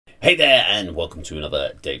Hey there, and welcome to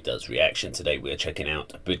another Dave Does Reaction. Today we are checking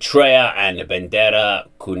out Betrayer and Bendera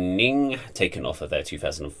Kuning, taken off of their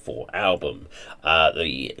 2004 album.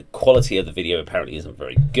 The quality of the video apparently isn't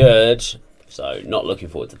very good, so not looking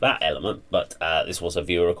forward to that element, but this was a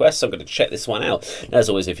viewer request, so I'm going to check this one out. And as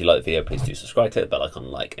always, if you like the video, please do subscribe, click the bell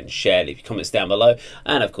icon, like and share, leave your comments down below,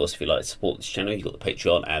 and of course if you'd like to support this channel, you've got the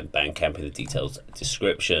Patreon and bandcamp in the details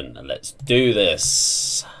description. And let's do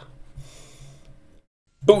this.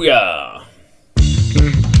 Booyah!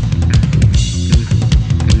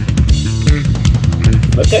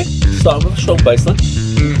 Okay, starting with a strong bassline.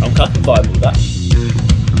 I'm kind of vibe with that.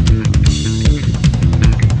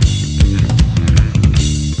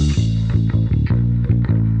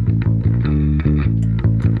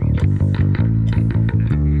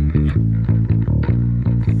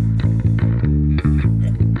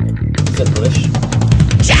 Simple-ish.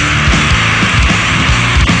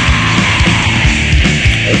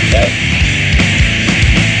 Okay.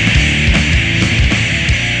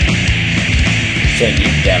 Turn you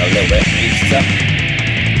down a little bit, please.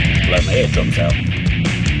 Blow my eardrums out.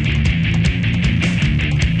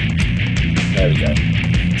 There we go.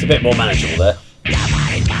 It's a bit more manageable there.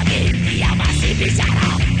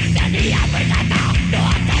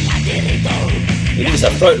 He needs a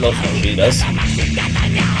throat loss, what she does.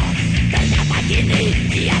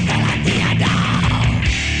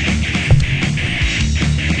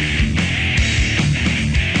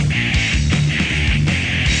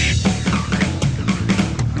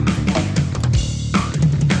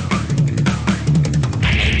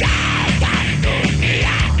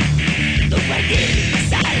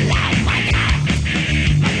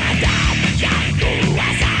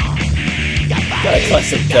 Got a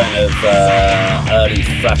classic kind of early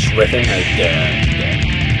thrash riffing.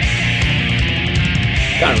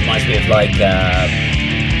 Kind of reminds me of like the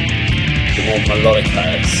more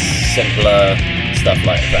melodic, simpler stuff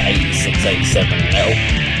like the 86, 87 metal,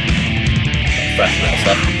 thrash metal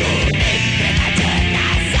stuff.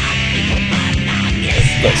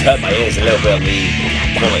 But it's hurt my ears a little bit on the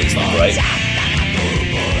quality, it's not great.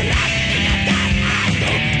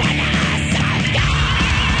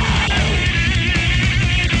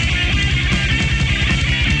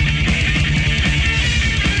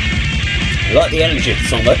 I like the energy of the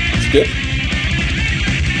song though, it's good.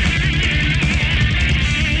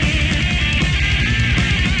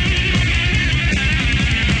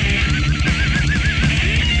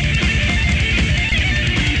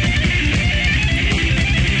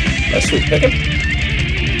 That's sweet picking.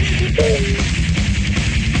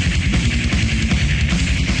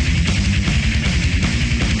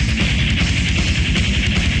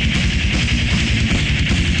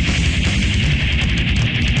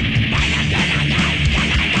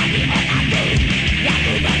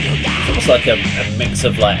 It's like a mix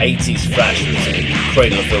of like 80s thrash with some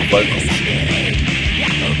cradle-of-field vocals.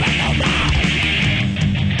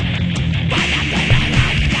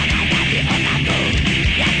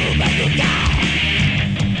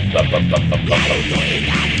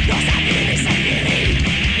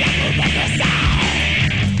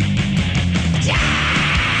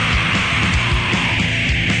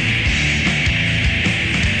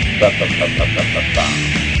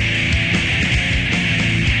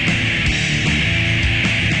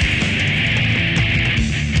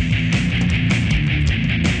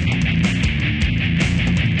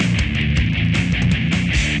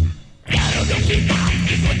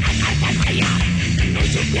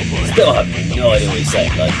 Still have no idea what he's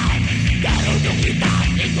saying, like.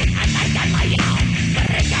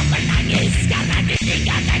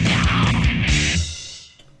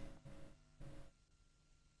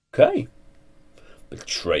 Okay.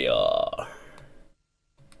 Betrayer.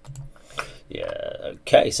 Yeah,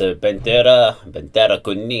 okay, so Bendera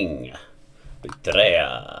Kuning.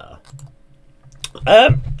 Betrayer.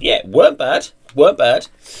 Yeah, weren't bad.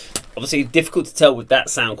 Obviously, difficult to tell with that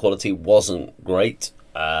sound quality, wasn't great.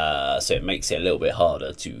 So it makes it a little bit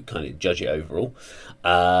harder to kind of judge it overall.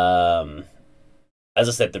 As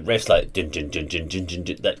I said, the riffs like dun, dun, dun, dun, dun, dun,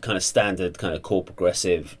 dun, that kind of standard kind of chord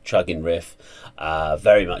progressive chugging riff,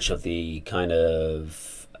 very much of the kind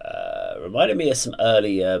of reminded me of some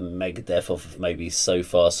early Megadeth off of maybe So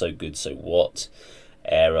Far So Good So What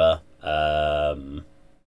era.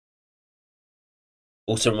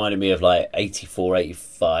 Also reminded me of like 84,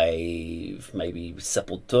 85, maybe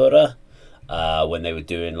Sepultura. When they were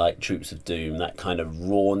doing like Troops of Doom, that kind of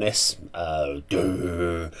rawness,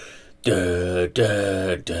 duh,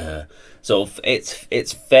 duh, duh. Sort of,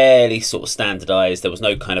 it's fairly sort of standardized. There was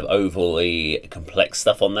no kind of overly complex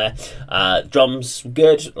stuff on there. Drums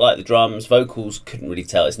good, like the drums. Vocals couldn't really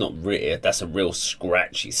tell. It's not really, that's a real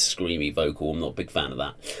scratchy, screamy vocal. I'm not a big fan of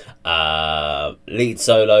that. Lead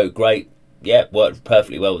solo, great. Yeah, worked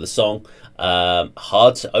perfectly well with the song.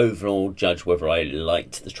 Hard to overall judge whether I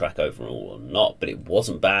liked the track overall or not, but it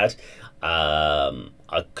wasn't bad.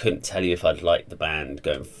 I couldn't tell you if I'd like the band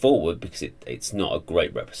going forward because it's not a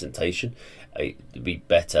great representation. It'd be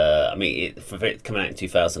better. I mean, for it coming out in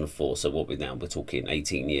 2004, so what we're talking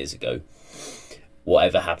 18 years ago.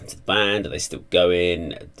 Whatever happened to the band? Are they still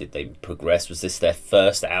going? Did they progress? Was this their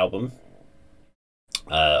first album?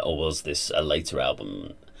 Or was this a later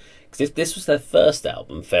album? Because if this was their first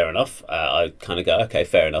album, fair enough. I'd kind of go, okay,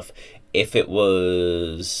 fair enough. If it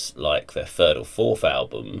was like their third or fourth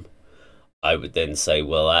album, I would then say,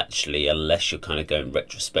 well, actually, unless you're kind of going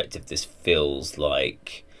retrospective, this feels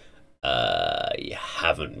like you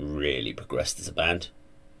haven't really progressed as a band.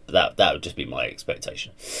 But that would just be my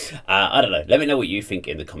expectation. I don't know. Let me know what you think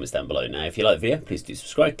in the comments down below. Now, if you like the video, please do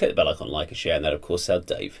subscribe, click the bell icon, like and share, and that, of course, is how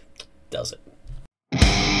Dave does it.